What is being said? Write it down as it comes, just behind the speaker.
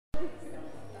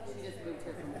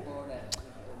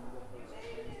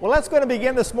Well, let's go ahead and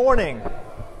begin this morning.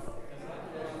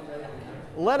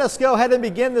 Let us go ahead and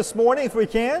begin this morning if we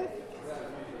can.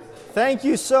 Thank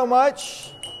you so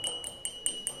much.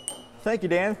 Thank you,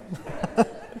 Dan.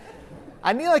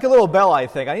 I need like a little bell, I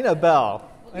think. I need a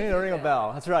bell. I need to ring a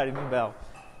bell. That's right, I need a bell.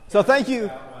 So thank you.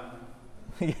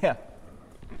 Yeah.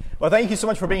 Well, thank you so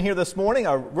much for being here this morning.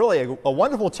 Really a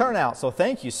wonderful turnout, so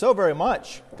thank you so very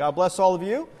much. God bless all of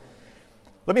you.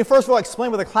 Let me first of all explain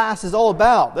what the class is all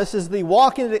about. This is the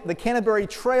Walking the Canterbury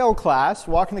Trail class,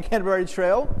 Walking the Canterbury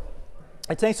Trail.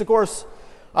 It takes, of course,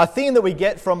 a theme that we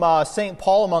get from St.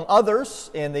 Paul, among others,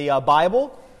 in the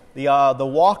Bible, the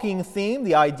walking theme,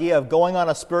 the idea of going on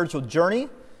a spiritual journey.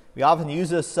 We often use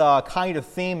this kind of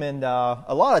theme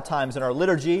a lot of times in our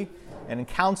liturgy and in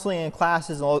counseling and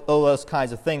classes and all those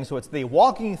kinds of things. So it's the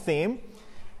walking theme,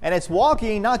 and it's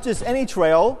walking not just any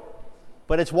trail,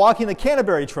 but it's walking the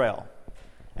Canterbury Trail.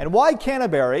 And why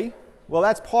Canterbury? Well,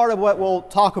 that's part of what we'll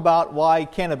talk about, why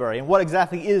Canterbury, and what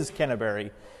exactly is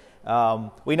Canterbury.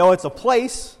 We know it's a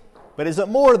place, but is it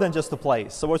more than just a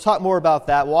place? So we'll talk more about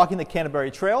that, walking the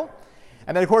Canterbury Trail.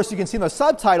 And then, of course, you can see in the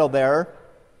subtitle there,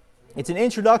 it's an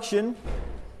introduction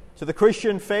to the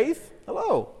Christian faith.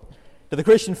 Hello. To the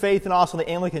Christian faith and also the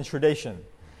Anglican tradition.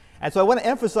 And so I want to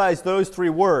emphasize those three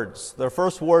words. The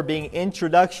first word being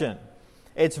introduction.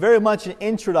 It's very much an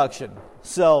introduction.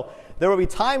 So there will be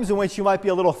times in which you might be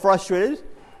a little frustrated.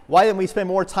 Why didn't we spend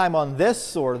more time on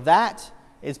this or that?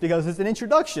 It's because it's an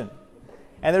introduction.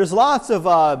 And there's lots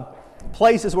of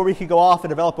places where we could go off and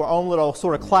develop our own little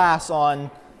sort of class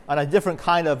on a different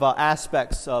kind of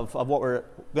aspects of what we're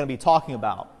going to be talking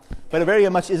about. But it very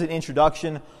much is an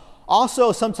introduction.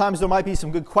 Also, sometimes there might be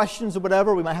some good questions or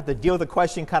whatever. We might have to deal with the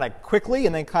question kind of quickly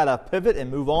and then kind of pivot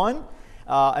and move on.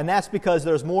 And that's because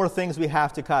there's more things we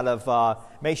have to kind of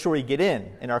make sure we get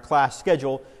in our class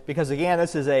schedule. Because again,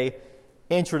 this is a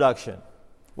introduction.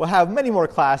 We'll have many more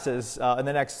classes in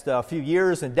the next few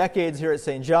years and decades here at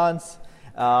St. John's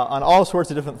on all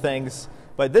sorts of different things.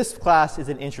 But this class is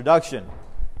an introduction.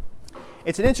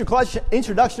 It's an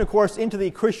introduction, of course, into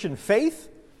the Christian faith.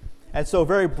 And so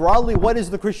very broadly, what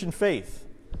is the Christian faith?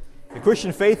 The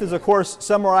Christian faith is, of course,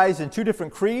 summarized in two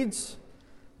different creeds.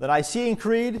 The Nicene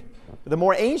Creed. The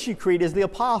more ancient creed is the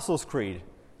Apostles' Creed.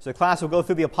 So the class will go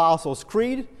through the Apostles'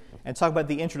 Creed and talk about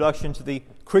the introduction to the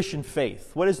Christian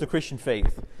faith. What is the Christian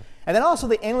faith? And then also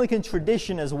the Anglican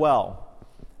tradition as well.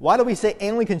 Why do we say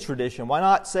Anglican tradition? Why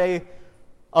not say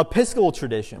Episcopal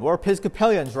tradition? We're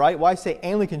Episcopalians, right? Why say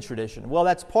Anglican tradition? Well,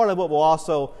 that's part of what we'll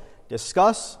also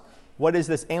discuss. What is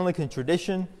this Anglican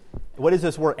tradition? What is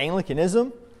this word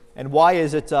Anglicanism? And why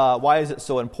is it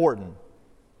so important?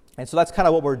 And so that's kind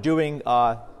of what we're doing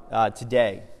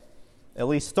today, at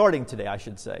least starting today, I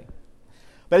should say.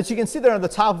 But as you can see there on the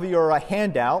top of your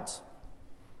handout,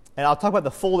 and I'll talk about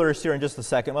the folders here in just a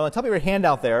second. Well, on the top of your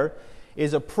handout there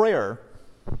is a prayer.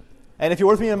 And if you're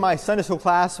with me in my Sunday school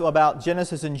class about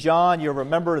Genesis and John, you'll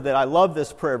remember that I love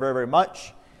this prayer very, very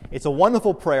much. It's a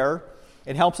wonderful prayer.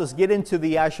 It helps us get into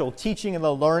the actual teaching and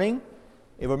the learning.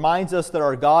 It reminds us that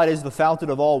our God is the fountain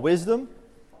of all wisdom.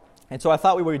 And so I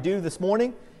thought we would do this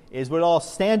morning is we'd all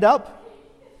stand up.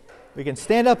 We can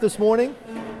stand up this morning.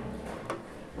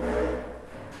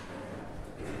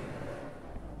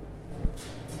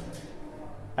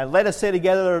 And let us say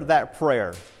together that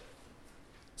prayer.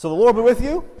 So the Lord be with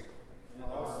you. And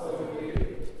also with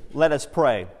you. Let us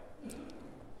pray.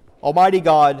 Almighty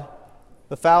God,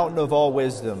 the fountain of all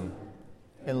wisdom,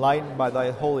 enlighten by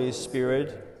thy Holy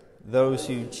Spirit those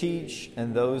who teach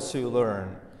and those who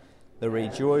learn, the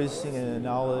rejoicing in the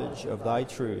knowledge of thy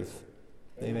truth.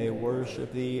 They may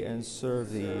worship thee and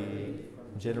serve thee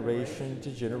from generation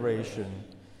to generation,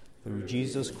 through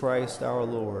Jesus Christ our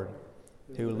Lord,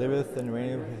 who liveth and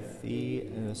reigneth with thee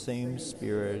in the same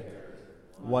Spirit,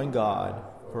 one God,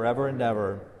 forever and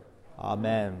ever.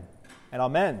 Amen. And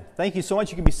amen. Thank you so much.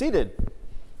 You can be seated.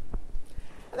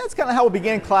 And that's kind of how we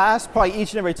begin class, probably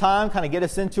each and every time, kind of get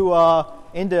us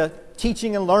into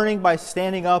teaching and learning by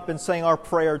standing up and saying our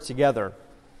prayer together.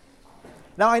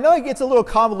 Now, I know it gets a little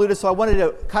convoluted, so I wanted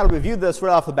to kind of review this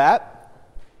right off the bat.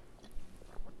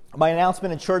 My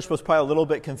announcement in church was probably a little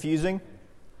bit confusing,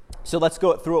 so let's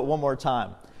go through it one more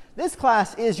time. This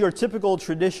class is your typical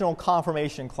traditional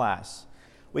confirmation class.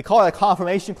 We call it a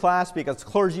confirmation class because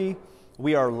clergy,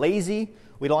 we are lazy.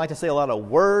 We don't like to say a lot of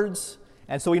words.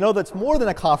 And so we know that's more than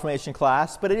a confirmation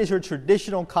class, but it is your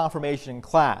traditional confirmation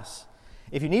class.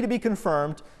 If you need to be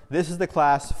confirmed, this is the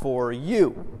class for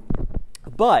you.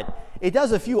 But it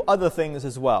does a few other things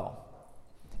as well.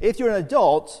 If you're an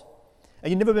adult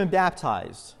and you've never been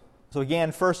baptized, so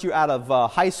again, first year out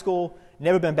of high school,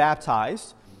 never been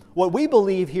baptized, What we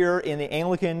believe here in the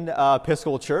Anglican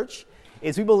Episcopal Church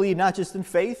is we believe not just in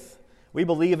faith, we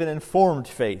believe in informed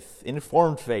faith.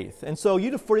 And so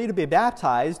for you to be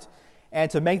baptized and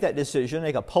to make that decision,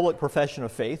 make a public profession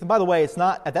of faith. And by the way, it's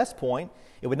not, at this point,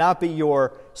 it would not be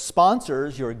your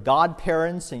sponsors, your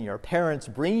godparents and your parents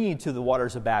bringing you to the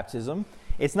waters of baptism.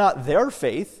 It's not their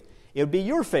faith, it would be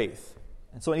your faith.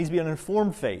 And so it needs to be an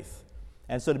informed faith.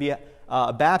 And so to be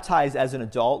baptized as an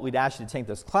adult, we'd ask you to take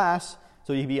this class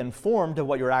so you can be informed of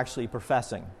what you're actually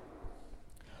professing.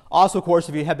 Also, of course,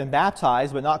 if you have been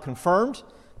baptized but not confirmed,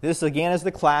 this again is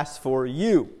the class for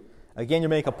you. Again, you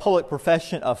make a public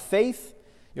profession of faith.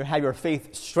 You have your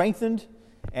faith strengthened.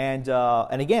 And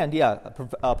again,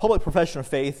 a public profession of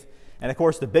faith. And of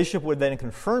course, the bishop would then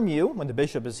confirm you when the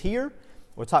bishop is here.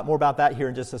 We'll talk more about that here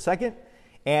in just a second.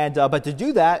 And but to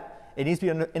do that, it needs to be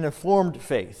an informed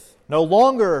faith. No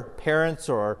longer parents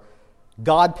or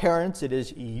godparents. It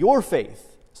is your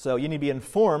faith. So you need to be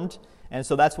informed. And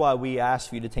so that's why we ask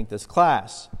for you to take this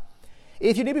class.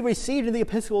 If you need to be received in the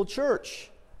Episcopal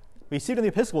Church,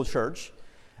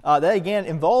 that again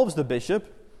involves the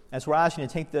bishop. And so we're asking you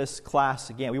to take this class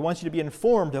again. We want you to be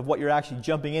informed of what you're actually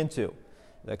jumping into.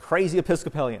 The crazy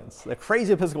Episcopalians, the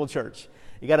crazy Episcopal Church.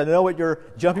 You got to know what you're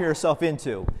jumping yourself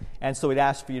into. And so we'd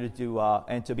ask for you to do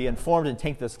and to be informed and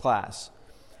take this class.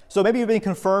 So maybe you've been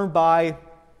confirmed by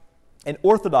an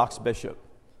Orthodox bishop,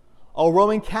 a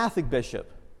Roman Catholic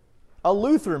bishop, a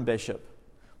Lutheran bishop,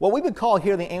 what we would call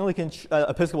here in the Anglican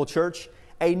Episcopal Church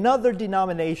another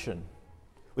denomination.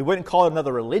 We wouldn't call it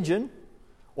another religion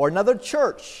or another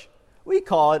church. We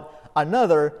call it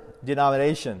another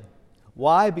denomination.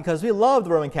 Why? Because we love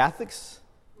the Roman Catholics,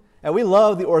 and we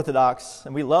love the Orthodox,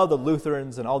 and we love the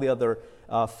Lutherans and all the other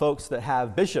folks that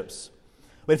have bishops.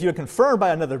 But if you're confirmed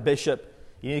by another bishop,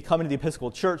 you need to come into the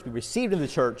Episcopal Church, be received in the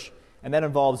church, and that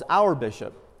involves our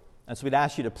bishop. And so we'd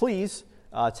ask you to please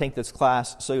take this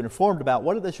class so you're informed about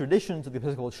what are the traditions of the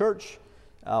Episcopal Church,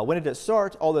 when did it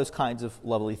start, all those kinds of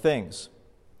lovely things.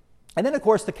 And then, of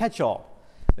course, the catch-all.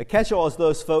 The catch-all is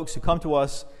those folks who come to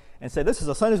us and say, this is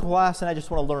a Sunday school class and I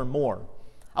just want to learn more.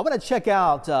 I want to check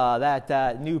out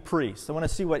that new priest. I want to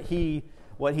see what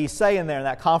he's saying there in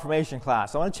that confirmation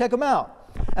class. I want to check him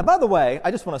out. And by the way, I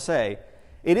just want to say,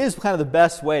 it is kind of the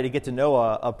best way to get to know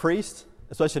a priest,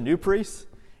 especially a new priest.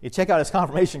 You check out his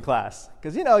confirmation class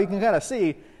because, you can kind of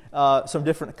see some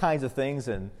different kinds of things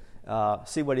and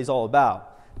see what he's all about.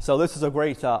 So this is a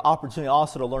great opportunity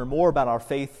also to learn more about our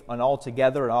faith and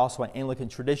altogether, and also an Anglican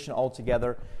tradition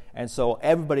altogether. And so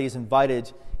everybody is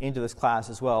invited into this class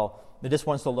as well that just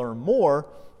wants to learn more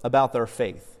about their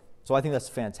faith. So I think that's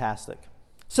fantastic.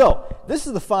 So this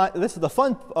is the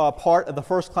fun part of the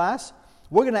first class.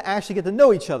 We're going to actually get to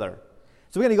know each other.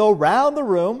 So we're going to go around the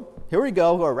room. Here we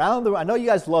go around the room. I know you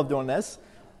guys love doing this.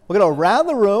 We're going to go around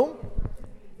the room.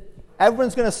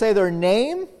 Everyone's going to say their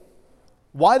name,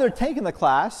 why they're taking the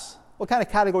class, what kind of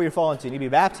category you fall into. You need to be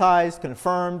baptized,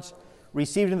 confirmed,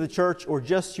 received into the church, or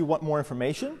just you want more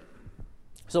information.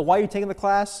 So why are you taking the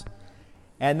class?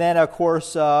 And then, of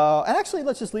course, and actually,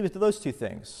 let's just leave it to those two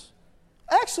things.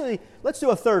 Actually, let's do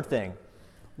a third thing.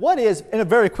 What is, in a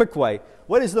very quick way,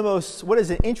 what is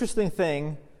an interesting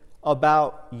thing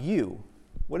about you?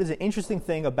 What is an interesting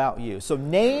thing about you? So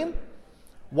name,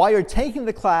 why you're taking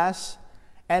the class,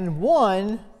 and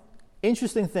one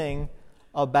interesting thing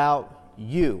about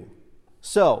you.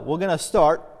 So we're going to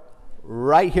start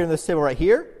right here in this table right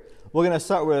here. We're going to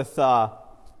start with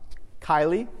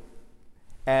Kylie,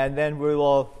 and then we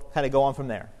will kind of go on from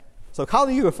there. So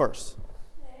Kylie, you go first.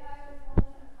 Hey, I'm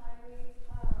Kylie.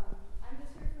 I'm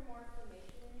just here for more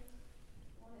information.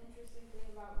 One interesting thing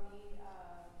about me, I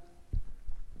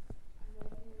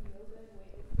like doing yoga and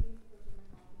weightlifting. Those are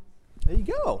my hobbies. There you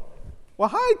go. Well,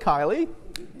 hi, Kylie.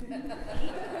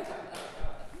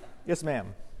 Yes,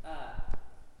 ma'am.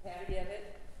 Patty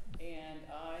Evitt, and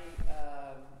I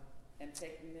am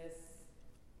taking this.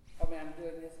 I'm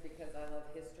doing this because I love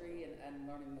history and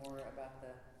learning more about the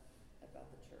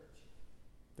church.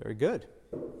 Very good.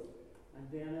 I'm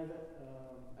Dan Evitt.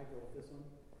 I go with this one.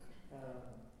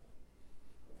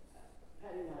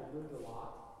 Patty and I have moved a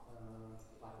lot,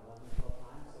 like 11, 12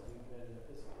 times. So we've been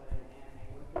Episcopalian and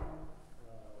Anglican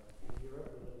in Europe.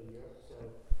 We live in Europe. So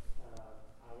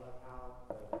I love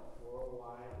how the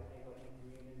worldwide Anglican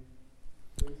communion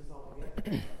brings us all together.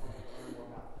 I want to learn more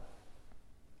about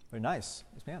that. Very nice.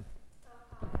 Yes, ma'am.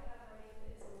 Hi, my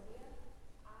name is Olivia.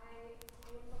 I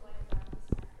came from a Baptist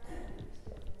background and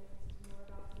interested in learning more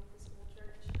about the Episcopal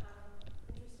Church.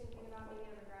 Interesting thing about me,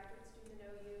 I'm a graduate student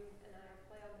at OU, and I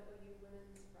play on the OU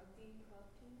women's rugby club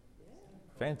team.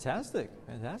 Fantastic.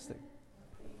 Fantastic.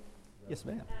 Yes,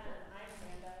 ma'am. I'm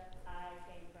Amanda. I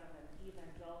came from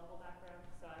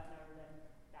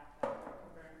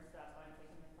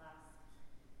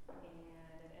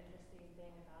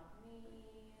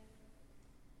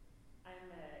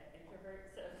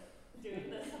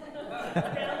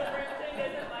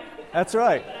That's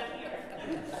right.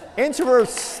 Introverts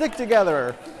stick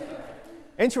together.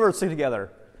 Introverts stick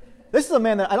together. This is a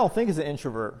man that I don't think is an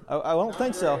introvert. I don't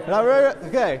think so. Not really?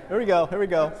 Okay, here we go. Here we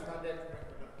go.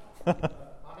 My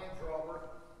name's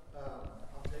Robert.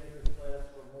 I'm taking this class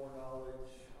for more knowledge.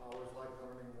 I always like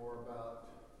learning more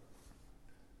about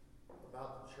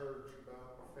the church,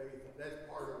 about faith. That's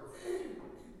part of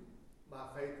my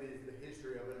faith is the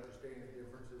history of it, understanding the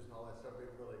differences and all that stuff.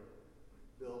 It really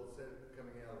builds it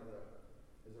coming out of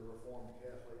as a Reformed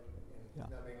Catholic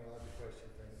and not being allowed to question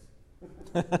things.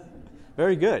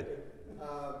 Very good.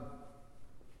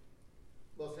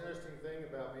 Most interesting thing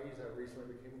about me is I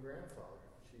recently became a grandfather.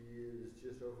 She is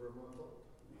just over a month old.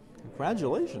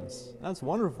 Congratulations. That's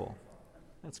wonderful.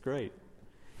 That's great.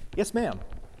 Yes, ma'am.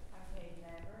 I'm Kate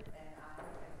Lambert, and I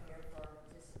am here for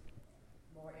just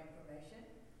more information.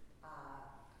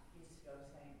 Used to go to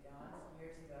St. John's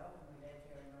years ago when we lived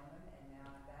here in Norman, and now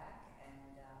I'm back.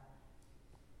 And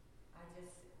I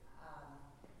just,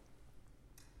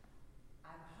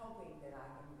 I'm hoping that I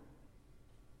can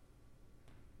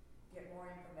get more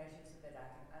information so that I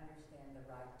can understand the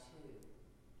right two.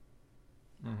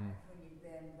 Mm-hmm. When you've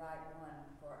been right one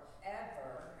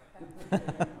forever,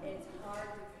 it's hard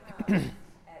to come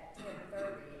at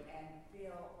 10:30 and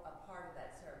feel a part of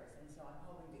that service. And so I'm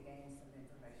hoping to gain some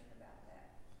information about that.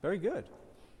 Very good.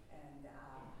 And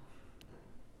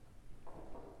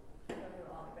go to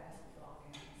all the basketball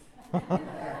games.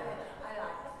 I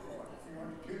like sports.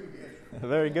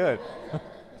 Very good.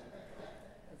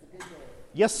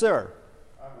 Yes, sir.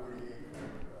 I'm Woody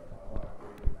England. My wife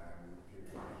Kate and I moved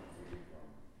here recently from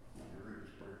Erie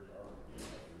Springs, Arkansas.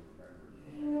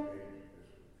 We were members of the Canadian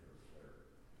Episcopal Church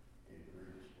there in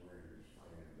Erie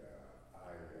Springs, and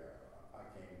I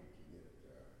came to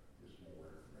get just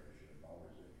more information. I'm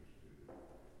always interested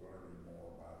in learning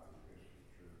more about the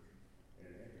Episcopal Church. And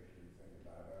an interesting thing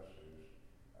about us is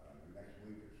the next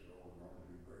week or so we're going to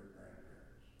be great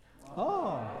grandparents.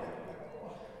 Oh,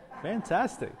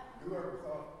 fantastic. Whoever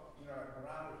thought, when I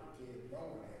was a kid, no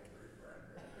one had great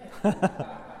grandparents.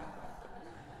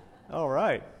 All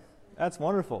right. That's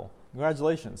wonderful.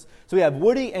 Congratulations. So we have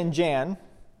Woody and Jan.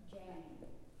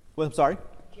 Well, I'm sorry?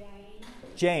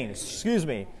 Jane. Excuse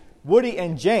me. Woody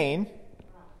and Jane.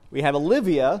 We have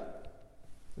Olivia.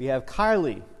 We have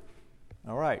Kylie.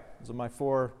 All right. Those are my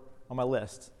four on my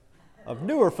list of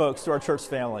newer folks to our church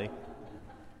family.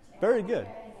 Very good.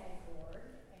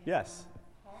 Yes.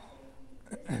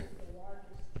 This is the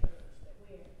largest church that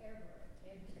we have ever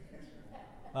attended.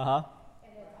 Uh-huh.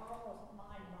 And it's almost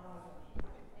mind-boggling.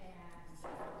 And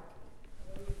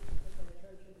the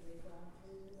churches we've gone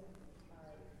to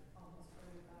are almost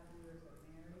 35 years of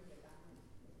marriage, and I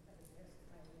was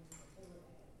participating before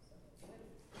that, so it's good.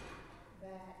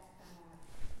 That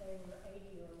they were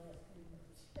 80 or less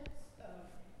members. So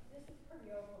this is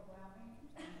pretty overwhelming.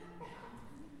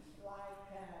 I'd like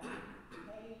to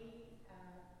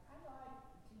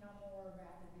know more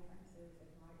about the differences in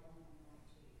Mike 1 and Mike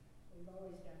 2. We've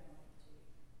always done Mike 2,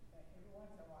 but every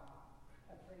once in a while,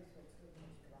 a priest would switch to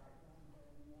Mike 1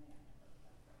 during Lent.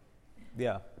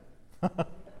 Yeah.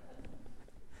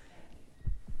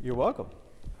 You're welcome.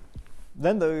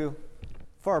 Then the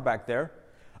far back there.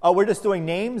 Oh, we're just doing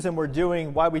names and we're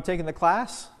doing why we taking the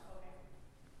class.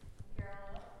 Carol,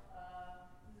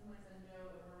 this is my son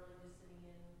Joe, and we're really just sitting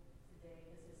in today because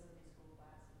his Sunday school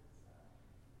class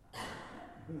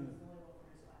is only one for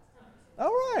his last time. So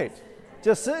All right.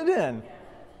 Just sitting in.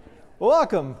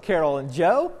 Welcome, Carol and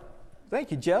Joe.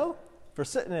 Thank you, Joe, for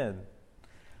sitting in.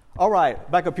 All right.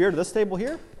 Back up here to this table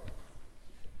here.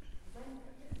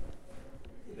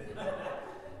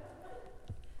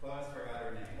 Class forgot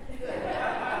her name.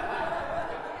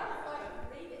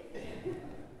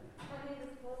 My name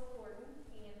is Lois Gordon,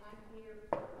 and I'm here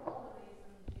for all the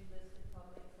reasons you listed,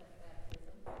 public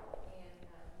baptism, and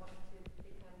wanting to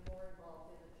become more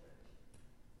involved in the church.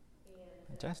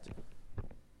 And Fantastic.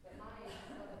 at my age,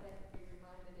 I don't have to be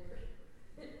reminded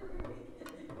every week.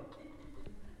 It's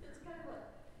kind of like,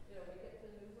 we get to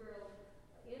a new world.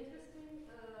 Interesting,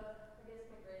 I guess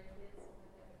my grandkids, I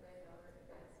have a granddaughter and a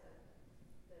grandson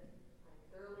that I'm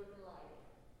thoroughly delighted.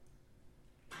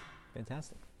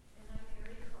 Fantastic. And I'm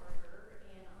Mary Carter,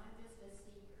 and I'm just a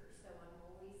seeker, so I'm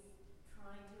always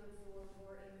trying to absorb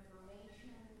more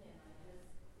information, and I just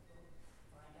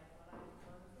find out what I can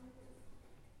learn from this.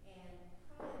 And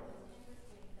probably the most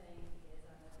interesting thing is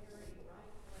I'm a very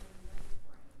right-brain,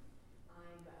 left-brain.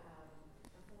 I'm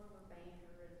a former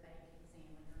banker and bank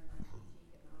examiner, and I teach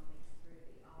economics through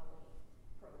the OLLI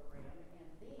program.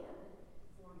 And then,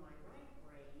 for my right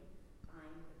brain,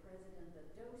 I'm the president of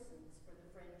docents for the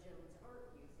Fred Jones Art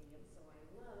Museum.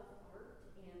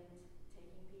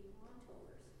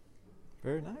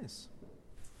 Very nice.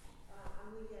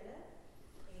 I'm Leanna,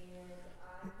 and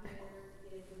I'm here to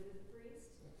get a good with the priest.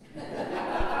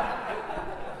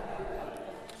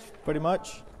 Pretty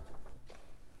much.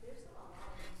 There's not a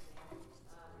lot of interesting.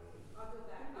 I'll go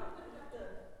back. I'll have to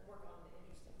work on the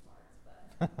interesting parts,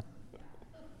 but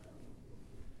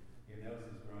Your nose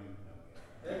is growing, Pinocchio.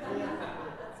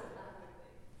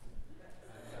 that's a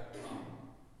good thing.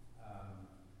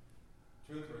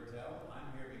 Truth or tell, I'm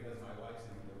here because my wife's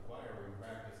in the choir room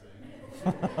practicing.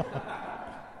 And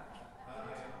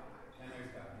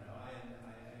there's, I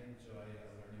enjoy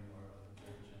learning more about the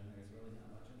church, and there's really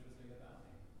not much interesting about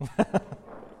me.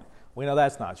 We know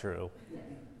that's not true.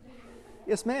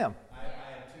 Yes, ma'am. I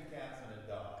have 2 cats and a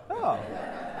dog. Oh.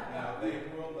 Now,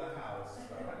 they rule the house,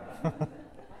 so. Well,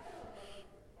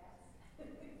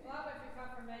 I went through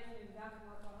confirmation in Duncan,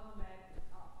 Oklahoma at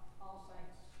All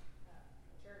Saints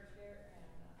Church there, and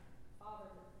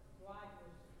Father Dwight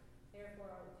was there for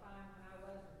a time when I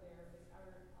wasn't there, but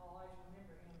I'll always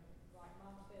remember him. Like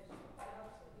Mama says,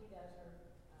 he does her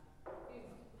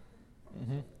funeral.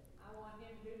 Mm-hmm. I want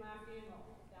him to do my funeral.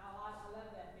 I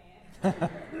love that man.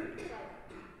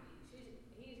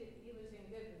 He was in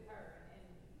good with her, and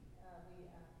we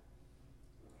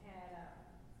had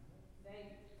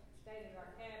they stayed at our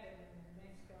cabin in the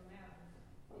Mexico mountains.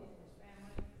 He and his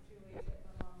family for 2 weeks at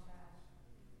my mom's house.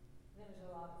 And it was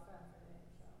a lot of fun for them.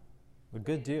 So. A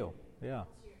good deal. Yeah.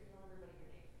 Tell everybody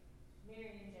your name.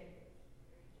 Marion Jacobs.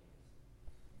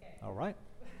 Okay. All right.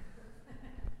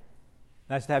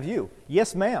 Nice to have you.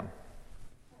 Yes, ma'am.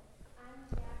 I'm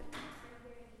Jackie. I'm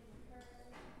here to meet with her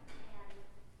and I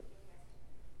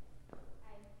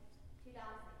have 2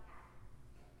 dogs and a cat.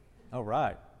 All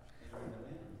right.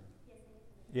 Yes,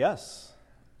 Yes.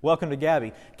 Welcome to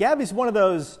Gabby. Gabby's one of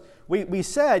those, we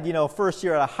said, first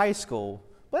year out of high school,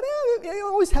 but you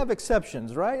always have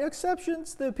exceptions, right?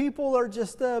 Exceptions, the people are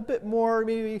just a bit more,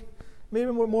 maybe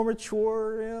more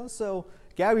mature, so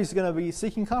Gabby's going to be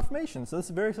seeking confirmation, so this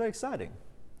is very, very exciting.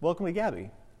 Welcome to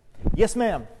Gabby. Yes,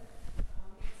 ma'am.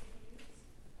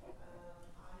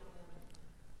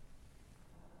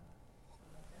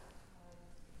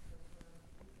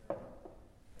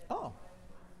 Oh.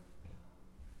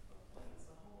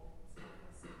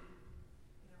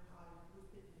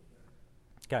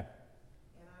 Okay.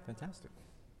 Fantastic.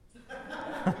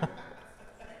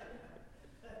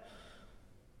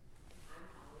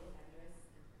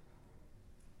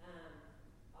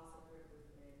 Also for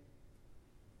Lutheran.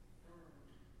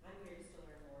 I'm here just to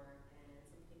learn more, and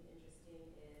something interesting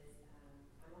is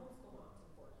I'm a homeschool mom to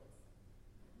 4 kids.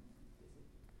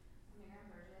 Mary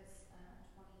Burgess,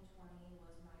 2020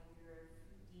 was my year of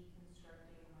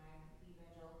deconstructing my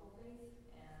evangelical faith,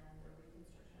 and the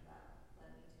reconstruction of that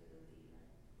led me to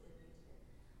the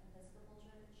Episcopal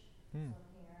Church. Hmm. So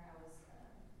here I was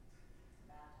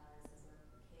baptized as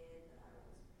a kid, but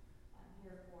I'm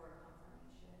here for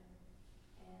confirmation.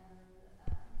 And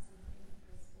something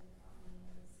Kristen taught me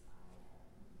is I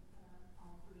am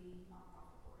on 3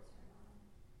 nonprofit boards here in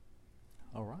Norman.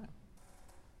 All right.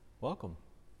 Welcome.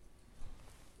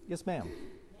 Yes, ma'am.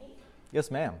 Me?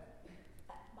 Yes, ma'am.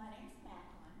 My name's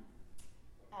Madeline.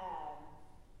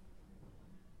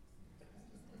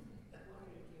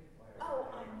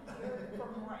 I'm here for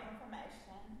more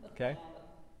information. Okay. And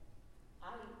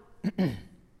I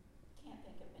can't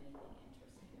think of anything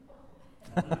interesting about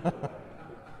it.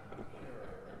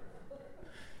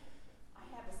 I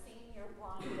have a senior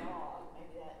blind dog.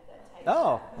 Maybe that takes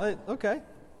Oh, up. okay.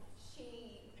 She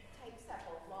takes up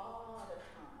a lot of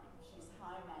time. She's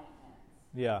high maintenance.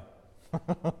 Yeah.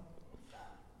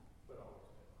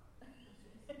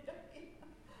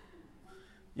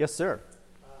 Yes, sir.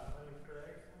 My name is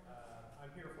Greg.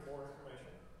 I'm here for more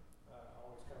information. I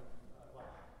always come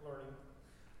like learning,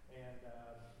 and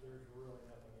there's really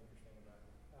nothing interesting about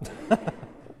it.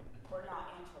 We're not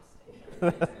interested.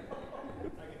 I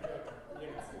can joke.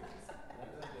 Yes.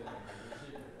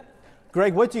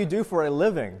 Greg, what do you do for a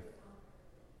living?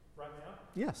 Right now,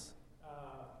 Yes.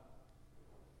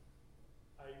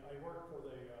 I work for the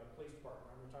police department.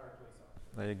 I'm a retired police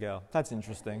officer. There you go. That's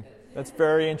interesting. That's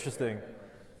very interesting.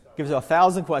 Gives you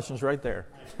 1,000 questions right there.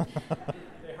 They hired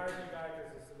me back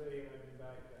as a civilian. I've been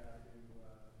back to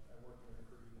I worked in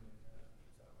recruiting,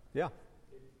 so Yeah.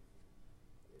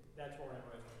 that's more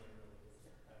interesting than it really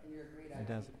is. And you're a great It IT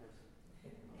does. person.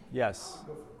 Yes.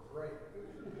 Go for great.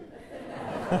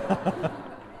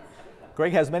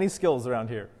 Greg has many skills around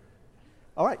here.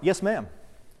 All right. Yes, ma'am.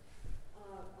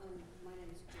 My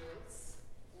name is Joyce,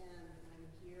 and I'm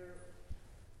here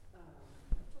to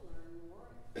learn more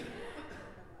about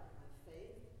my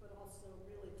faith, but also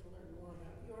really to learn more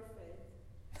about your faith.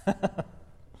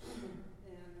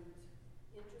 And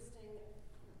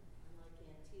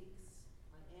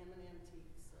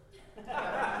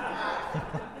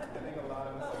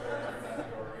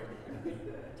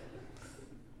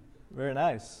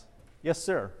Yes,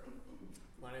 sir.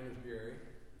 My name is Gary.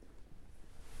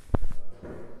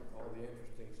 All the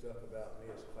interesting stuff about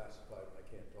me is classified and I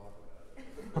can't talk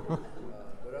about it.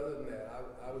 But other than that,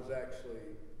 I was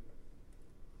actually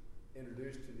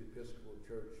introduced to the Episcopal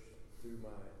Church through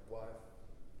my wife,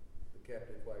 the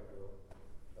Catholic white girl,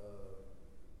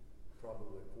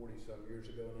 probably 40-some years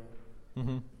ago now.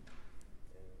 Mm-hmm.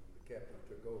 And the captain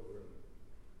took over and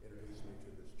introduced me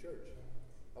to this church.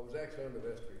 I was actually on the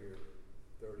vestry here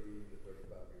 30 to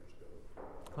 35 years ago.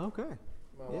 Okay.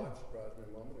 My wife surprised me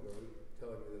a moment ago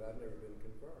telling me that I'd never been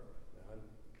confirmed. Now,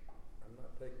 I'm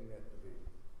not taking that to be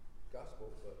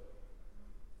gospel, but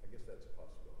I guess that's a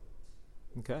possibility.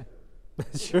 Okay.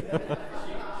 Sure.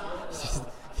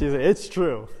 She said, it's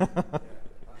true. My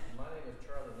name is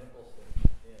Charlie Nicholson,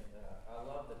 and I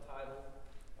love the title.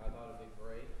 I thought it'd be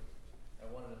great. I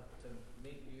wanted to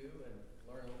meet you and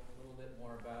learn a little bit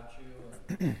more about you.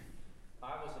 And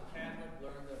I was a Catholic,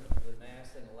 learned the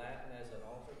Mass in Latin as an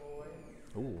altar boy.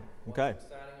 Ooh, okay. What's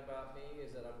exciting about me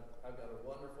is that I've got a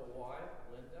wonderful wife,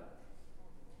 Linda,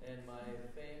 and my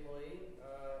family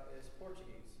is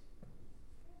Portuguese.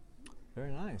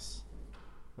 Very nice.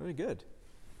 Very good.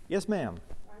 Yes, ma'am.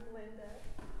 I'm Linda,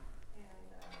 and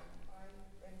I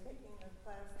am taking a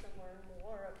class to learn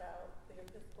more about the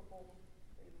Episcopal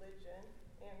religion,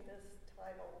 and this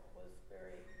title was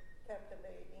very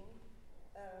captivating.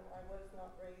 I was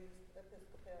not raised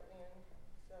Episcopalian,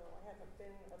 so I haven't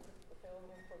been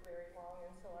Episcopalian for very long,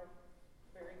 and so I'm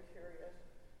very curious.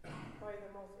 Probably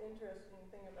the most interesting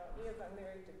thing about me is I'm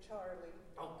married to Charlie.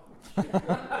 Oh. And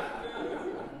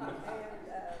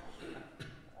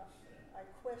I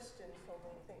question so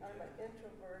many things. I'm an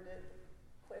introverted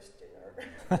questioner.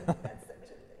 That's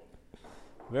such a thing.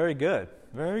 Very good.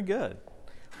 Very good.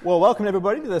 Well, welcome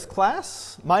everybody to this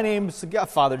class. My name's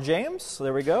Father James. So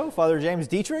there we go, Father James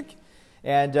Dietrich.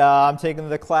 And I'm taking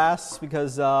the class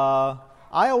because I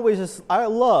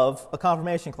love a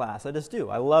confirmation class. I just do.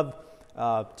 I love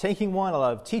taking one. I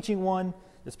love teaching one.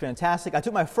 It's fantastic. I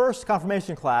took my first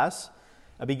confirmation class.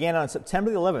 I began on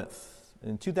September the 11th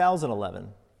in 2011.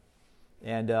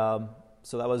 And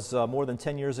so that was more than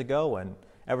 10 years ago. And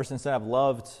ever since then, I've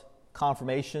loved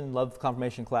confirmation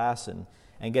class, and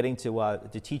getting to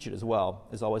teach it as well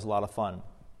is always a lot of fun.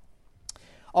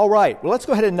 All right, well, let's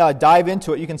go ahead and dive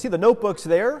into it. You can see the notebooks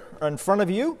there in front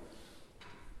of you.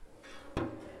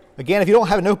 Again, if you don't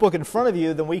have a notebook in front of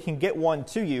you, then we can get one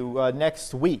to you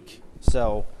next week.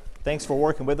 So thanks for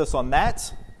working with us on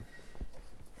that.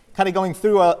 Kind of going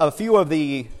through a few of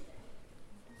the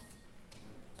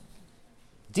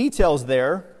details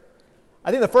there. I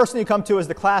think the first thing you come to is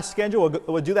the class schedule.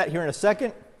 We'll do that here in a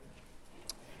second.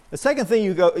 The second thing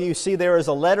you see there is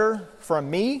a letter from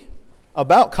me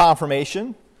about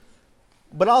confirmation,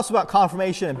 but also about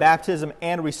confirmation and baptism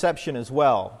and reception as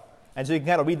well. And so you can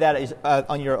kind of read that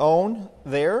on your own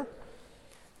there.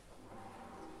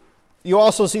 You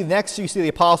also see next, you see the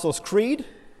Apostles' Creed.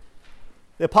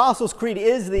 The Apostles' Creed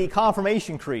is the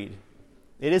confirmation creed.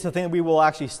 It is the thing that we will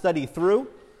actually study through,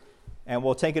 and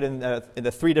we'll take it in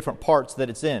the three different parts that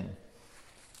it's in.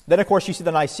 Then, of course, you see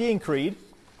the Nicene Creed.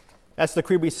 That's the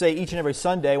creed we say each and every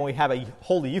Sunday when we have a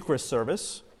Holy Eucharist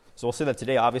service. So we'll say that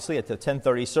today, obviously, at the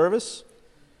 10:30 service.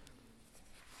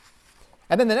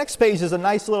 And then the next page is a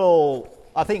nice little,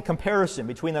 I think, comparison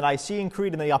between the Nicene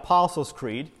Creed and the Apostles'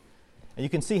 Creed. And you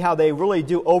can see how they really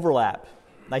do overlap.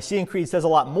 Nicene Creed says a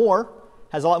lot more,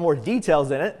 has a lot more details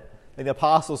in it than the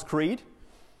Apostles' Creed.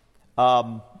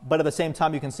 But at the same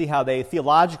time, you can see how they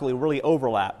theologically really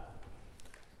overlap.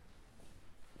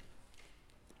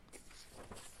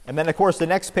 And then, of course, the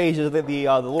next page is the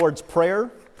Lord's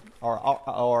Prayer,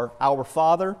 or Our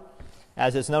Father,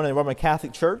 as it's known in the Roman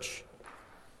Catholic Church.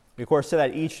 We, of course, say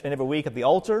that each and every week at the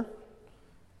altar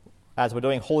as we're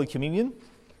doing Holy Communion.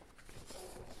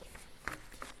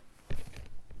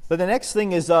 But the next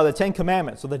thing is the Ten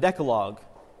Commandments, or the Decalogue.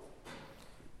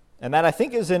 And that, I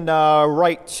think, is in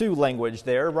Rite 2 language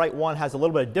there. Rite 1 has a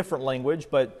little bit of different language,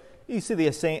 but you see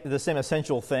the same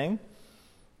essential thing.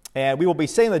 And we will be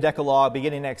saying the Decalogue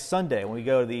beginning next Sunday when we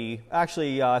go to I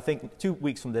think 2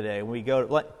 weeks from today, when we go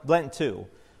to Lent 2,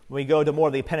 when we go to more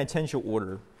of the penitential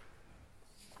order.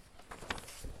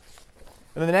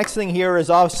 And then the next thing here is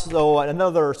also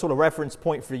another sort of reference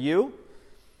point for you.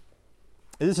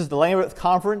 This is the Lambeth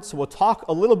Conference. We'll talk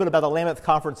a little bit about the Lambeth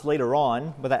Conference later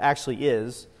on, what that actually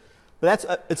is.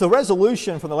 But it's a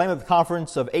resolution from the Lambeth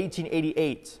Conference of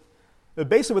 1888. But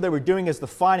basically what they were doing is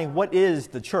defining what is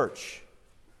the church.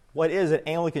 What is an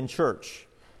Anglican church?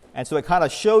 And so it kind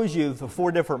of shows you the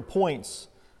 4 different points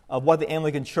of what the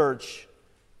Anglican church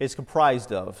is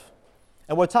comprised of.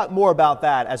 And we'll talk more about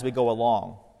that as we go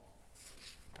along.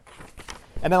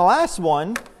 And then the last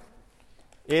one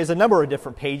is a number of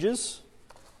different pages,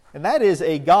 and that is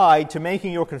a guide to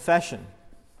making your confession.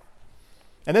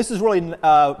 And this is really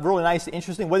nice and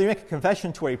interesting. Whether you make a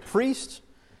confession to a priest,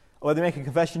 or whether you make a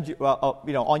confession to,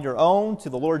 on your own to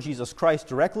the Lord Jesus Christ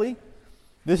directly,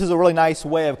 this is a really nice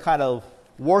way of kind of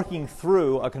working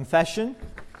through a confession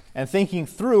and thinking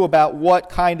through about what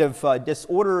kind of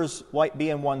disorders might be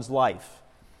in one's life.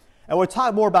 And we'll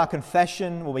talk more about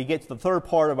confession when we get to the third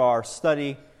part of our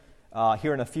study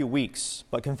here in a few weeks.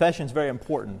 But confession is very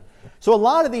important. So a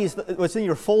lot of these, what's in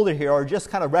your folder here, are just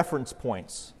kind of reference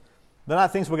points. They're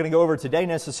not things we're going to go over today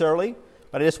necessarily,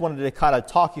 but I just wanted to kind of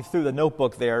talk you through the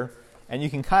notebook there. And you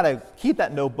can kind of keep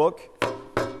that notebook.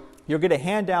 You'll get a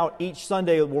handout each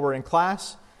Sunday when we're in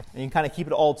class, and you can kind of keep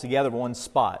it all together in one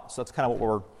spot. So that's kind of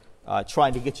what we're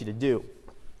trying to get you to do.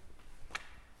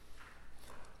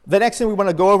 The next thing we want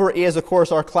to go over is, of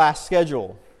course, our class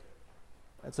schedule.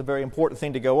 That's a very important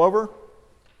thing to go over.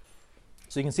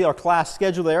 So you can see our class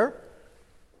schedule there.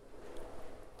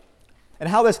 And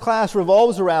how this class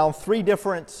revolves around three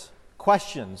different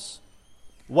questions.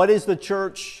 What is the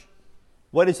church?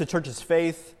 What is the church's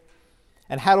faith?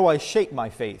 And how do I shape my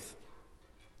faith?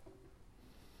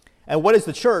 And what is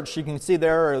the church? You can see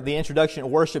there the introduction to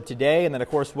worship today, and then, of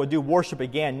course, we'll do worship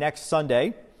again next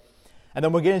Sunday. And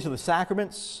then we'll get into the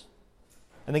sacraments,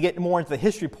 and then get more into the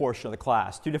history portion of the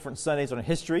class, 2 different Sundays on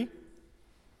history.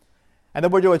 And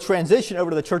then we'll do a transition over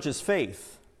to the church's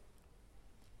faith.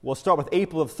 We'll start with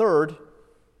April the 3rd,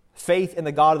 faith in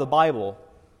the God of the Bible.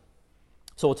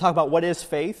 So we'll talk about what is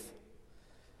faith,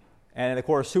 and of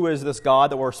course, who is this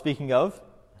God that we're speaking of,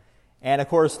 and of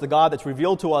course, the God that's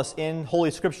revealed to us in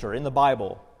Holy Scripture, in the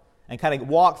Bible, and kind of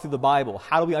walk through the Bible.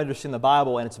 How do we understand the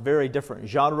Bible and its very different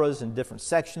genres and different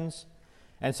sections?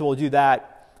 And so we'll do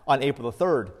that on April the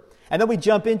 3rd. And then we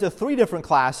jump into 3 different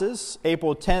classes,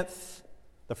 April 10th,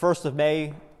 the 1st of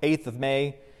May, 8th of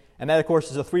May, and that, of course,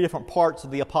 is the 3 different parts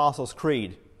of the Apostles'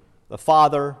 Creed: the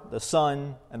Father, the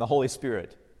Son, and the Holy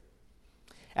Spirit.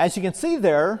 As you can see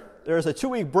there's a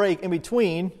 2-week break in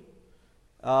between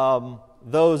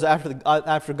those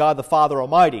after God the Father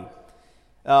Almighty.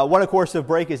 One, of course, the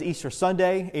break is Easter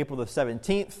Sunday, April the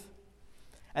 17th.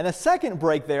 And the second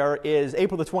break there is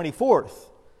April the 24th,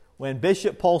 when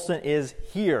Bishop Paulson is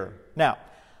here. Now,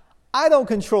 I don't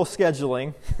control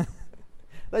scheduling.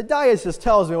 The diocese just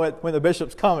tells me when the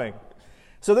bishop's coming.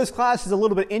 So this class is a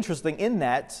little bit interesting in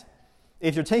that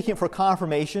if you're taking it for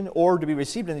confirmation or to be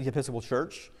received in the Episcopal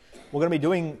Church, we're going to be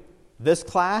doing this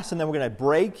class and then we're going to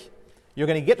break. You're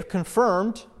going to get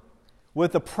confirmed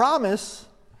with the promise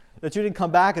that you didn't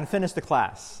come back and finish the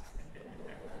class.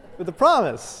 With the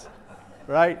promise,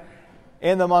 right?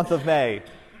 In the month of May.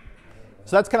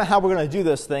 So that's kind of how we're going to do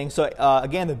this thing. So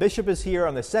again, the bishop is here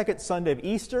on the second Sunday of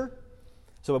Easter.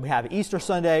 So we have Easter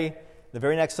Sunday. The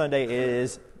very next Sunday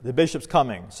is the bishop's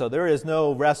coming. So there is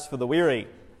no rest for the weary.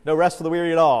 No rest for the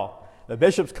weary at all. The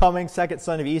bishop's coming, second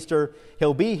Sunday of Easter.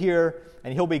 He'll be here,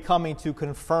 and he'll be coming to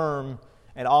confirm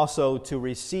and also to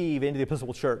receive into the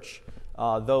Episcopal Church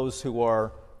those who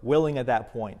are willing at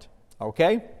that point.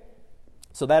 Okay?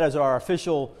 So that is our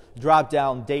official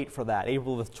drop-down date for that,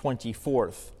 April the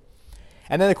 24th.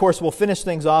 And then, of course, we'll finish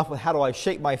things off with how do I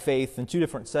shape my faith in 2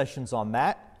 different sessions on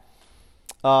that.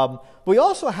 We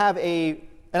also have and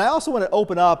I also want to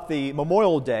open up the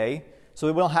Memorial Day,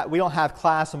 so we don't have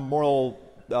class on Memorial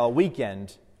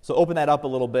weekend. So open that up a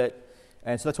little bit,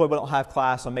 and so that's why we don't have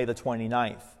class on May the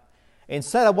 29th.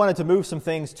 Instead, I wanted to move some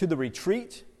things to the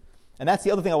retreat, and that's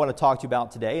the other thing I want to talk to you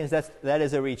about today, is that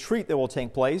is a retreat that will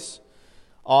take place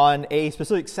on a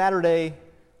specific Saturday.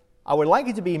 I would like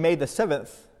it to be May the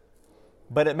 7th,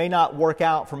 but it may not work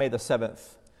out for May the 7th.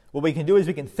 What we can do is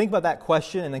we can think about that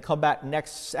question and then come back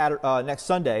next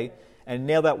Sunday and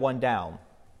nail that one down.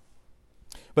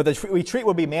 But the retreat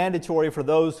will be mandatory for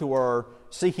those who are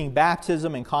seeking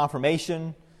baptism and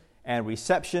confirmation and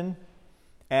reception.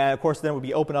 And, of course, then it will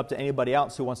be open up to anybody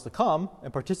else who wants to come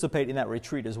and participate in that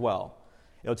retreat as well.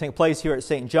 It will take place here at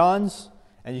St. John's,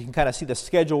 and you can kind of see the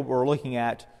schedule we're looking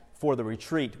at for the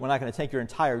retreat. We're not going to take your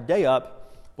entire day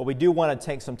up, but we do want to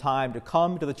take some time to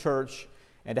come to the church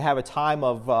and to have a time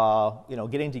of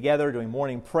getting together, doing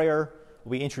morning prayer.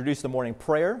 We introduce the morning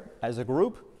prayer as a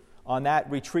group on that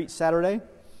retreat Saturday.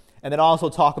 And then also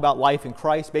talk about life in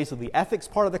Christ, basically the ethics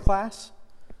part of the class.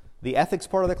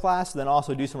 And then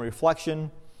also do some reflection,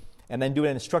 and then do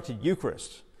an instructed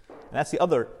Eucharist. And that's the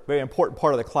other very important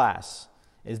part of the class,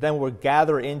 is then we'll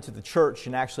gather into the church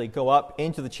and actually go up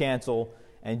into the chancel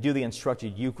and do the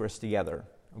instructed Eucharist together.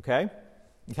 Okay?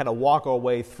 And kind of walk our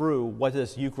way through what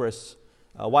is Eucharist.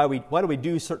 Why do we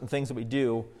do certain things that we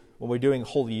do when we're doing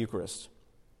Holy Eucharist?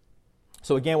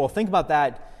 So again, we'll think about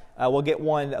that. We'll get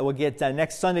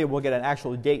next Sunday, we'll get an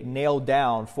actual date nailed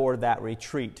down for that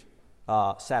retreat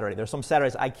Saturday. There's some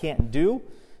Saturdays I can't do.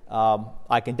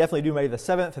 I can definitely do maybe the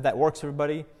 7th if that works for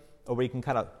everybody, or we can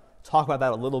kind of talk about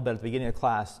that a little bit at the beginning of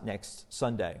class next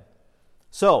Sunday.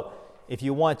 So if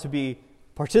you want to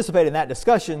participate in that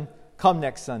discussion, come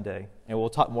next Sunday, and we'll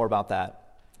talk more about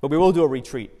that. But we will do a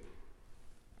retreat.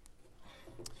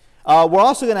 We're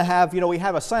also going to have, we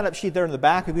have a sign-up sheet there in the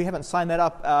back. If you haven't signed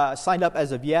up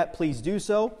as of yet, please do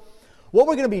so. What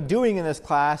we're going to be doing in this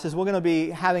class is we're going to be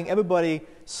having everybody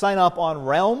sign up on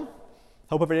Realm.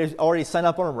 Hope everybody's already signed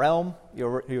up on Realm.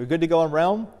 You're good to go on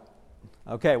Realm?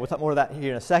 Okay, we'll talk more of that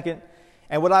here in a second.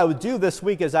 And what I would do this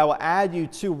week is I will add you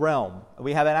to Realm.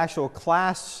 We have an actual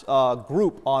class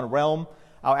group on Realm.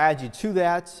 I'll add you to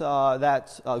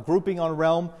that grouping on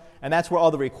Realm, and that's where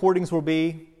all the recordings will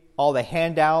be, all the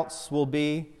handouts will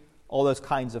be, all those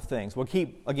kinds of things. We'll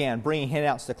keep, again, bringing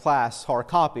handouts to class, hard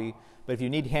copy, but if you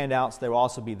need handouts, they will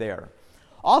also be there.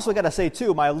 Also, I got to say,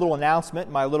 too, my little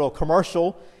announcement, my little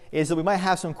commercial, is that we might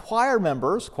have some choir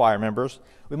members.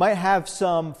 We might have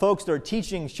some folks that are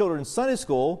teaching children's Sunday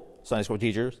school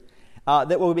teachers,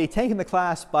 that will be taking the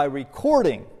class by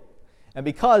recording. And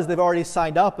because they've already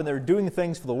signed up and they're doing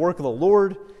things for the work of the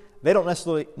Lord, they don't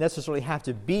necessarily have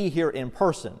to be here in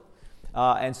person.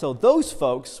 And so those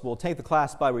folks will take the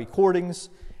class by recordings,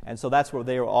 and so that's where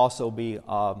they will also be,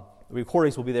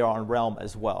 recordings will be there on Realm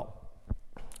as well.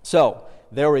 So,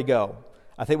 there we go.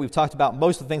 I think we've talked about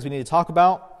most of the things we need to talk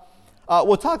about.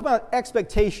 We'll talk about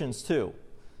expectations too.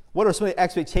 What are some of the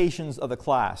expectations of the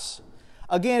class?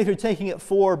 Again, if you're taking it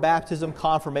for baptism,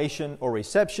 confirmation, or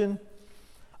reception,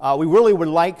 we really would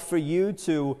like for you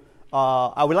to,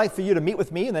 I would like for you to meet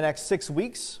with me in the next 6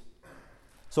 weeks.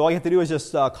 So all you have to do is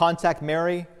just contact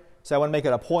Mary. Say, I want to make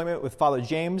an appointment with Father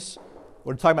James.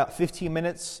 We're talking about 15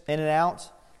 minutes in and out,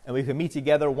 and we can meet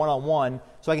together one-on-one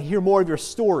so I can hear more of your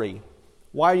story.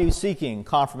 Why are you seeking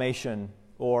confirmation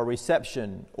or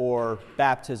reception or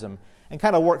baptism? And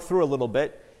kind of work through a little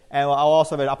bit. And I'll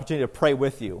also have an opportunity to pray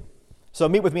with you. So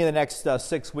meet with me in the next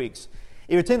 6 weeks.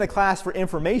 If you're taking the class for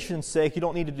information's sake, you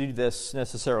don't need to do this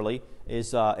necessarily,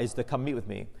 is to come meet with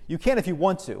me. You can if you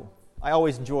want to. I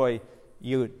always enjoy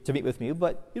you to meet with me,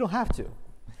 but you don't have to.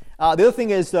 The other thing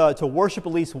is to worship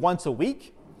at least once a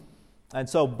week. And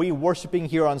so be worshiping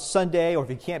here on Sunday, or if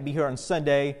you can't be here on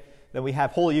Sunday, then we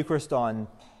have Holy Eucharist on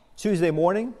Tuesday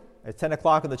morning at 10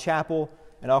 o'clock in the chapel,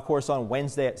 and of course on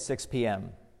Wednesday at 6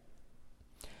 p.m.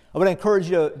 I would encourage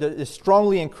you to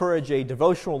strongly encourage a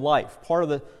devotional life. Part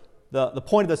of the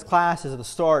point of this class is to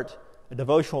start a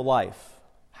devotional life.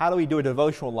 How do we do a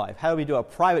devotional life? How do we do a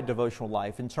private devotional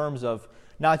life in terms of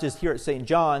not just here at St.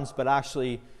 John's, but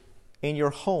actually in your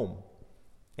home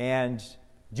and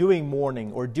doing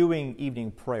morning or doing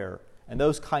evening prayer and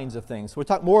those kinds of things. We'll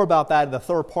talk more about that in the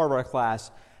third part of our class.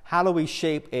 How do I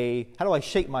shape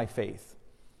my faith?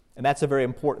 And that's a very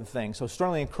important thing. So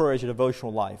strongly encourage a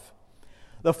devotional life.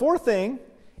 The fourth thing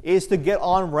is to get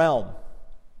on Realm.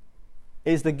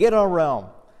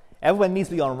 Everyone needs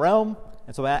to be on Realm.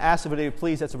 And so I ask everybody,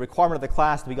 please, that's a requirement of the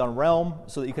class to be on Realm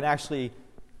so that you can actually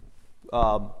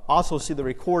also see the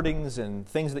recordings and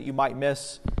things that you might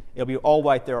miss. It'll be all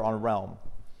right there on Realm.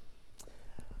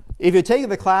 If you're taking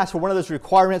the class for one of those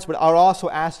requirements, but I would also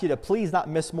ask you to please not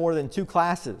miss more than 2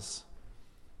 classes.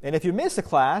 And if you miss a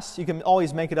class, you can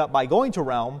always make it up by going to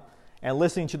Realm and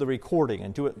listening to the recording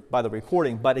and do it by the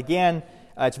recording. But again,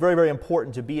 it's very, very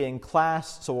important to be in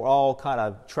class so we're all kind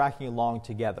of tracking along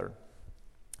together.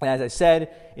 And as I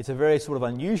said, it's a very sort of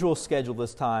unusual schedule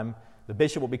this time. The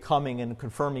bishop will be coming and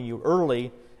confirming you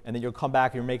early, and then you'll come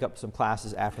back and make up some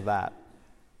classes after that.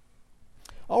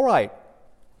 All right.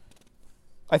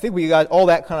 I think we got all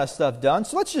that kind of stuff done.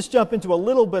 So let's just jump into a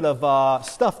little bit of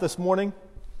stuff this morning.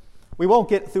 We won't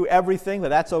get through everything, but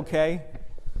that's okay.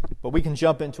 But we can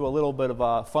jump into a little bit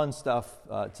of fun stuff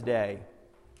today.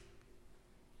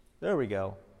 There we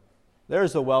go.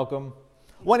 There's the welcome.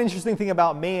 One interesting thing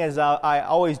about me is I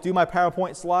always do my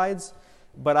PowerPoint slides,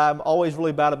 but I'm always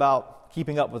really bad about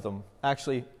keeping up with them,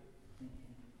 actually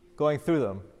going through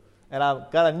them. And I've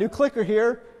got a new clicker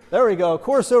here. There we go.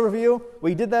 Course overview.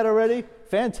 We did that already.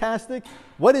 Fantastic.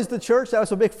 What is the church? That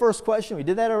was a big first question. We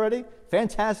did that already.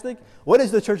 Fantastic. What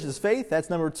is the church's faith? That's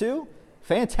number 2.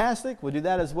 Fantastic. We'll do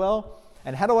that as well.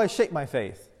 And how do I shape my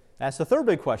faith? That's the third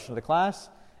big question of the class,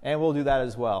 and we'll do that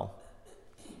as well.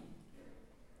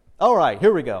 All right,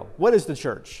 here we go. What is the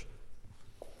church?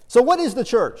 So what is the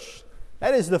church?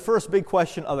 That is the first big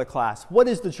question of the class. What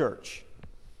is the church?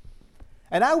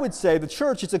 And I would say the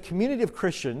church is a community of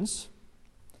Christians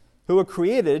who are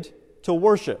created to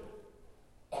worship.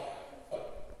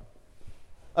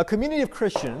 a community of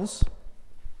Christians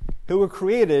who were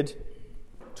created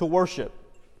to worship.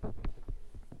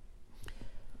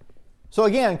 So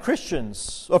again,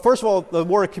 Christians, well, first of all, the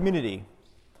word community.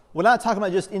 We're not talking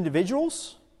about just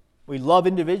individuals. We love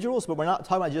individuals, but we're not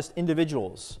talking about just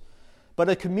individuals. But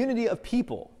a community of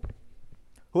people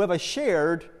who have a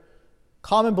shared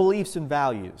common beliefs and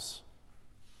values.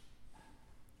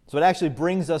 So it actually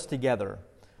brings us together.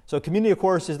 So community, of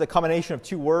course, is the combination of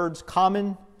two words,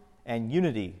 common and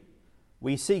unity.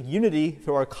 We seek unity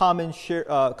through our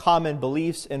common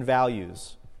beliefs and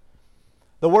values.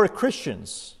 The word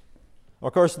Christians,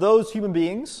 of course, those human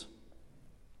beings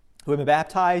who have been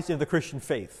baptized into the Christian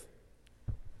faith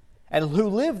and who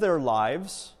live their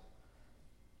lives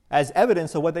as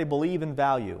evidence of what they believe and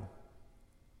value.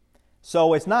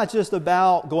 So it's not just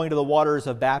about going to the waters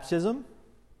of baptism.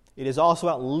 It is also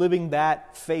about living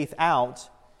that faith out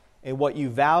in what you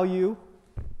value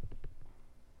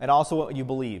and also what you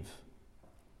believe.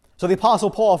 So the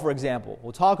Apostle Paul, for example,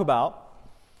 will talk about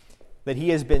that he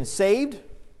has been saved,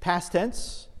 past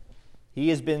tense.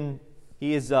 He's being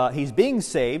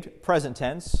saved, present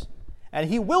tense, and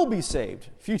he will be saved,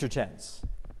 future tense.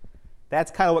 That's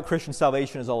kind of what Christian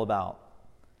salvation is all about.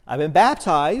 I've been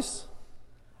baptized.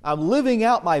 I'm living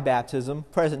out my baptism,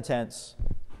 present tense,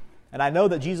 and I know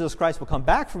that Jesus Christ will come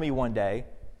back for me one day,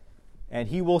 and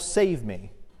he will save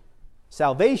me.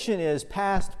 Salvation is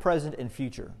past, present, and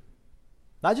future.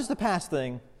 Not just a past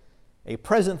thing, a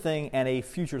present thing, and a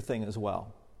future thing as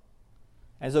well.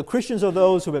 And so Christians are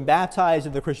those who have been baptized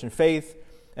in the Christian faith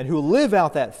and who live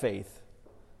out that faith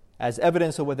as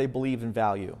evidence of what they believe and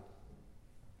value.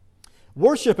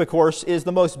 Worship, of course, is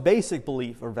the most basic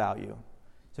belief or value.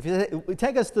 So if you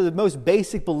take us to the most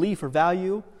basic belief or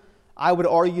value, I would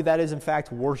argue that is in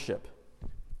fact worship.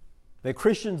 That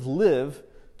Christians live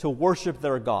to worship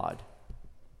their God.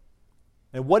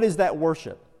 And what is that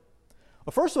worship?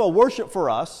 Well, first of all, worship for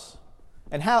us,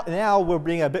 and how now we're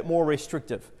being a bit more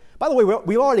restrictive. By the way,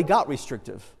 we already got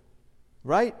restrictive,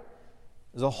 right?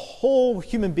 There's a whole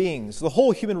human beings, the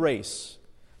whole human race.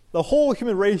 The whole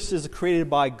human race is created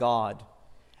by God.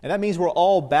 And that means we're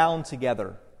all bound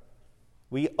together.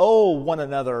 We owe one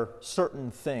another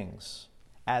certain things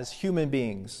as human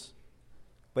beings.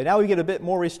 But now we get a bit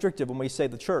more restrictive when we say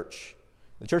the church.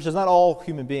 The church is not all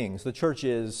human beings. The church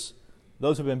is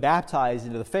those who have been baptized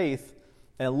into the faith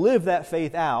and live that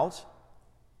faith out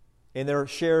in their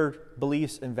shared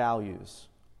beliefs and values.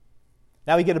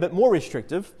 Now we get a bit more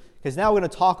restrictive because now we're going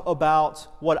to talk about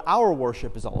what our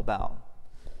worship is all about.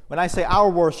 When I say our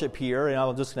worship here, and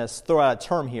I'm just going to throw out a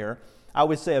term here, I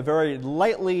would say a very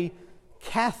lightly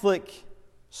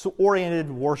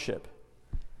Catholic-oriented worship.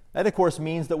 That, of course,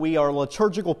 means that we are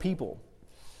liturgical people.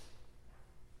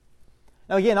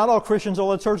 Now, again, not all Christians are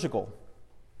liturgical.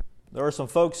 There are some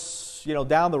folks,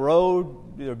 down the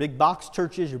road, your big box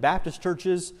churches, your Baptist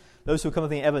churches, those who come from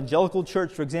the evangelical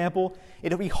church, for example.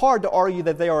 It would be hard to argue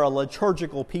that they are a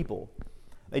liturgical people.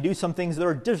 They do some things that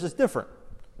are just different.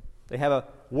 They have a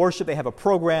worship, they have a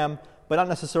program, but not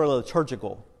necessarily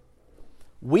liturgical.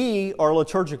 We are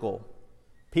liturgical.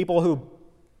 People who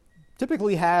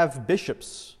typically have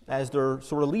bishops as their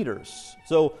sort of leaders.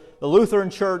 So the Lutheran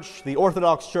Church, the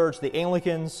Orthodox Church, the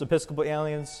Anglicans,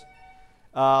 Episcopalians,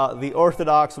 the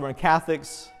Orthodox, Roman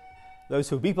Catholics, those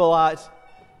who beep a lot.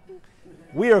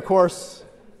 We are, of course,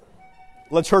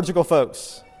 liturgical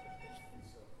folks.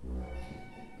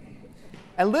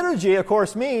 And liturgy, of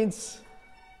course, means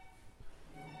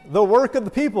the work of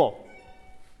the people.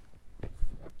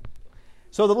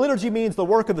 So the liturgy means the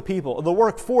work of the people, the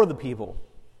work for the people.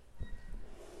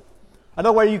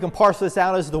 Another way you can parse this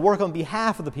out is the work on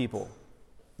behalf of the people,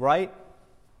 right?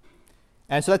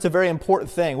 And so that's a very important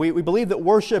thing. We believe that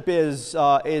worship is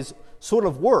sort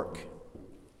of work.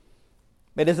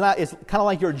 It's kind of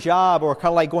like your job or kind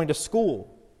of like going to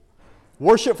school.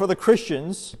 Worship for the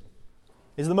Christians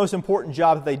is the most important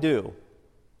job that they do.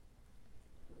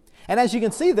 And as you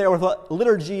can see there, what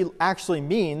liturgy actually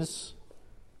means,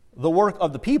 the work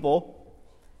of the people,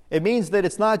 it means that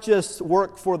it's not just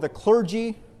work for the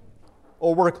clergy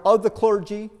or work of the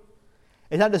clergy.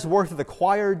 It's not just work that the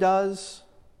choir does,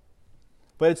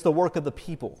 but it's the work of the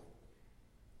people.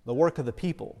 The work of the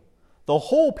people. The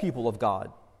whole people of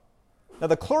God. Now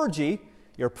the clergy,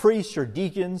 your priests, your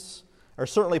deacons, are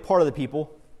certainly part of the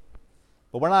people,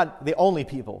 but we're not the only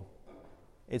people.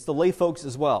 It's the lay folks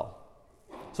as well.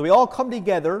 So we all come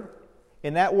together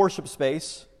in that worship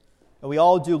space, and we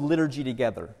all do liturgy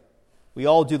together. We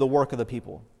all do the work of the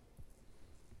people.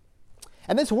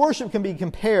 And this worship can be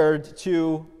compared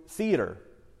to theater.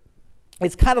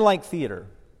 It's kind of like theater.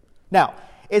 Now,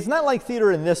 it's not like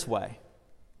theater in this way.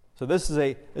 So this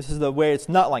is the way it's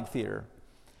not like theater.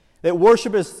 That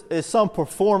worship is some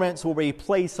performance where we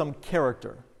play some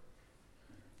character.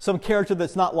 Some character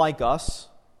that's not like us,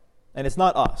 and it's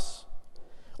not us.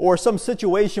 Or some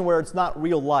situation where it's not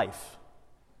real life.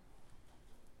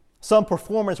 Some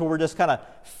performance where we're just kind of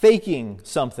faking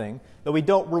something that we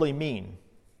don't really mean.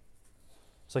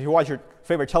 So if you watch your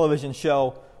favorite television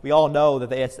show, we all know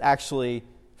that it's actually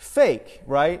fake,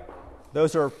 right?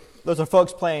 Those are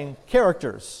folks playing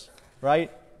characters,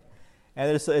 right?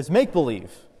 And it's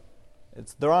make-believe.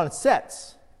 They're on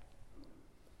sets.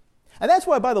 And that's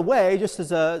why, by the way, just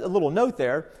as a little note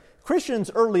there, Christians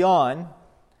early on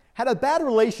had a bad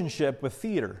relationship with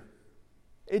theater.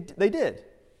 They did.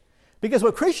 Because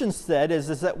what Christians said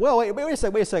is that, well, wait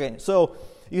a second. So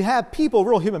you have people,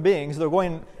 real human beings, they're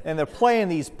going and they're playing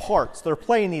these parts. They're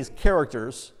playing these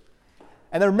characters.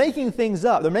 And they're making things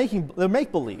up. They're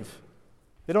make-believe.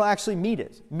 They don't actually mean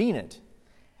it.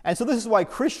 And so this is why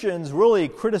Christians really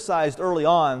criticized early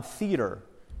on theater.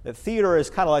 That theater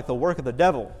is kind of like the work of the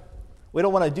devil. We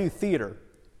don't want to do theater.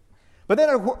 But then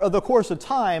over the course of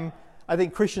time, I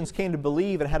think Christians came to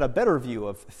believe and had a better view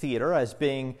of theater as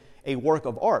being a work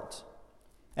of art.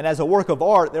 And as a work of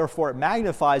art, therefore, it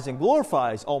magnifies and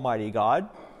glorifies Almighty God.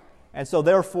 And so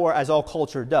therefore, as all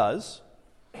culture does.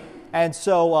 And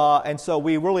so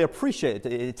we really appreciate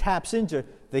it. It taps into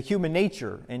the human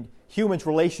nature and human's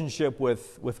relationship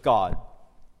with God.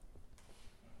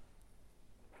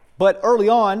 But early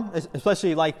on,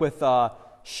 especially like with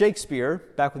Shakespeare,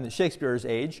 back when Shakespeare's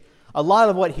age, a lot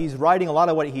of what he's writing, a lot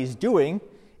of what he's doing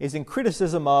is in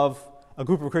criticism of a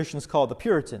group of Christians called the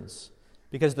Puritans.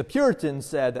 Because the Puritans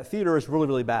said that theater is really,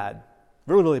 really bad.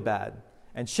 Really, really bad.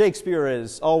 And Shakespeare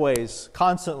is always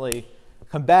constantly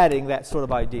combating that sort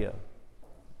of idea.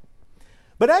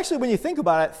 But actually, when you think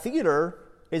about it, theater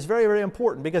is very, very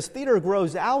important because theater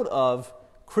grows out of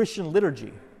Christian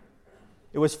liturgy.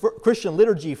 It was Christian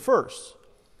liturgy first.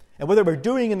 And what they were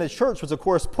doing in the church was, of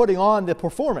course, putting on the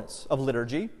performance of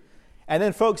liturgy. And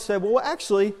then folks said, well,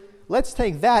 actually, let's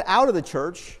take that out of the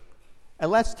church and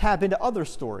let's tap into other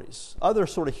stories, other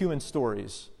sort of human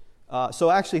stories. So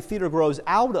actually, theater grows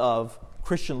out of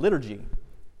Christian liturgy.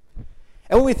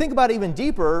 And when we think about it even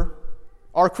deeper,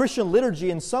 our Christian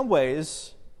liturgy in some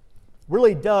ways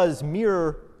really does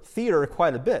mirror theater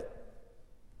quite a bit.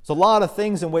 There's a lot of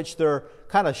things in which they're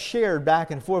kind of shared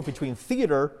back and forth between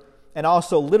theater and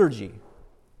also liturgy.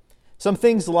 Some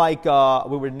things like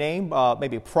we would name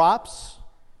maybe props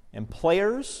and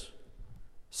players,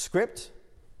 script,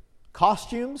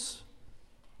 costumes,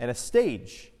 and a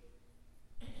stage.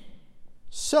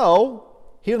 So,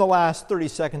 here in the last 30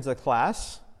 seconds of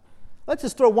class, let's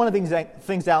just throw one of these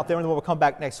things out there and then we'll come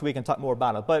back next week and talk more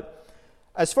about it. But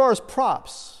as far as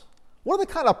props, what are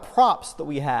the kind of props that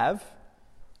we have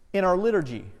in our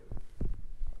liturgy?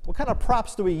 What kind of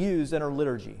props do we use in our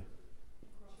liturgy?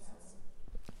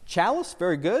 Chalice,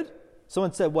 very good.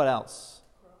 Someone said what else?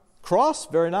 Cross,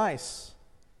 very nice.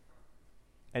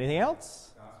 Anything else?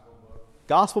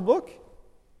 Gospel book.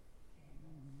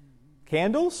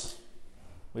 Candles.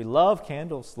 We love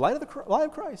candles. Light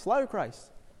of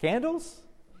Christ. Candles.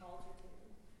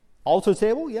 Altar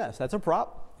table, yes, that's a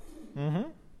prop. Mm-hmm.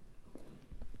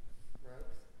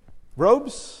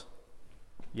 Robes.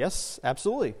 Yes,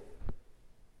 absolutely.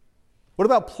 What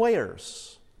about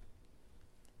players?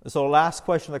 So the last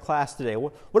question of the class today.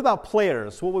 What about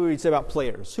players? What would we say about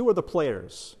players? Who are the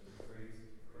players?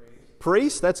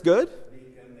 Priests, that's good.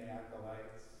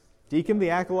 Deacon, the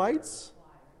acolytes.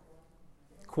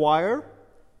 Choir.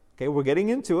 Okay, we're getting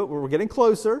into it. We're getting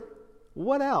closer.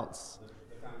 What else?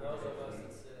 Those of us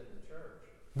that sit in the church.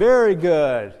 Very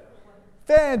good.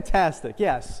 Fantastic.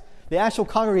 Yes. The actual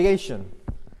congregation.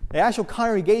 The actual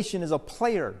congregation is a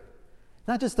player.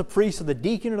 Not just the priest or the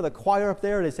deacon or the choir up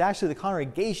there. It's actually the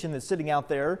congregation that's sitting out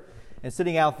there and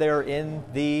sitting out there in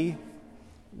the,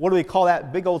 what do we call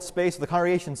that big old space where the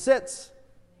congregation sits?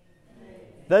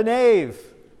 The nave.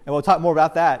 And we'll talk more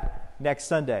about that next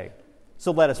Sunday.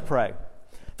 So let us pray.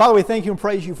 Father, we thank you and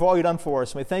praise you for all you've done for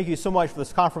us. And we thank you so much for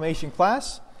this confirmation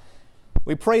class.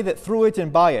 We pray that through it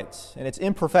and by it and its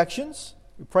imperfections,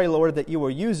 we pray, Lord, that you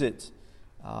will use it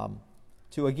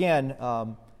to, again,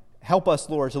 help us,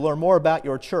 Lord, to learn more about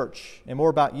your church and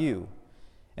more about you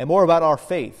and more about our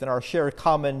faith and our shared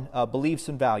common beliefs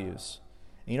and values.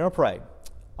 And you know, pray.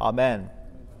 Amen.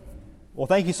 Well,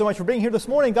 thank you so much for being here this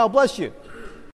morning. God bless you.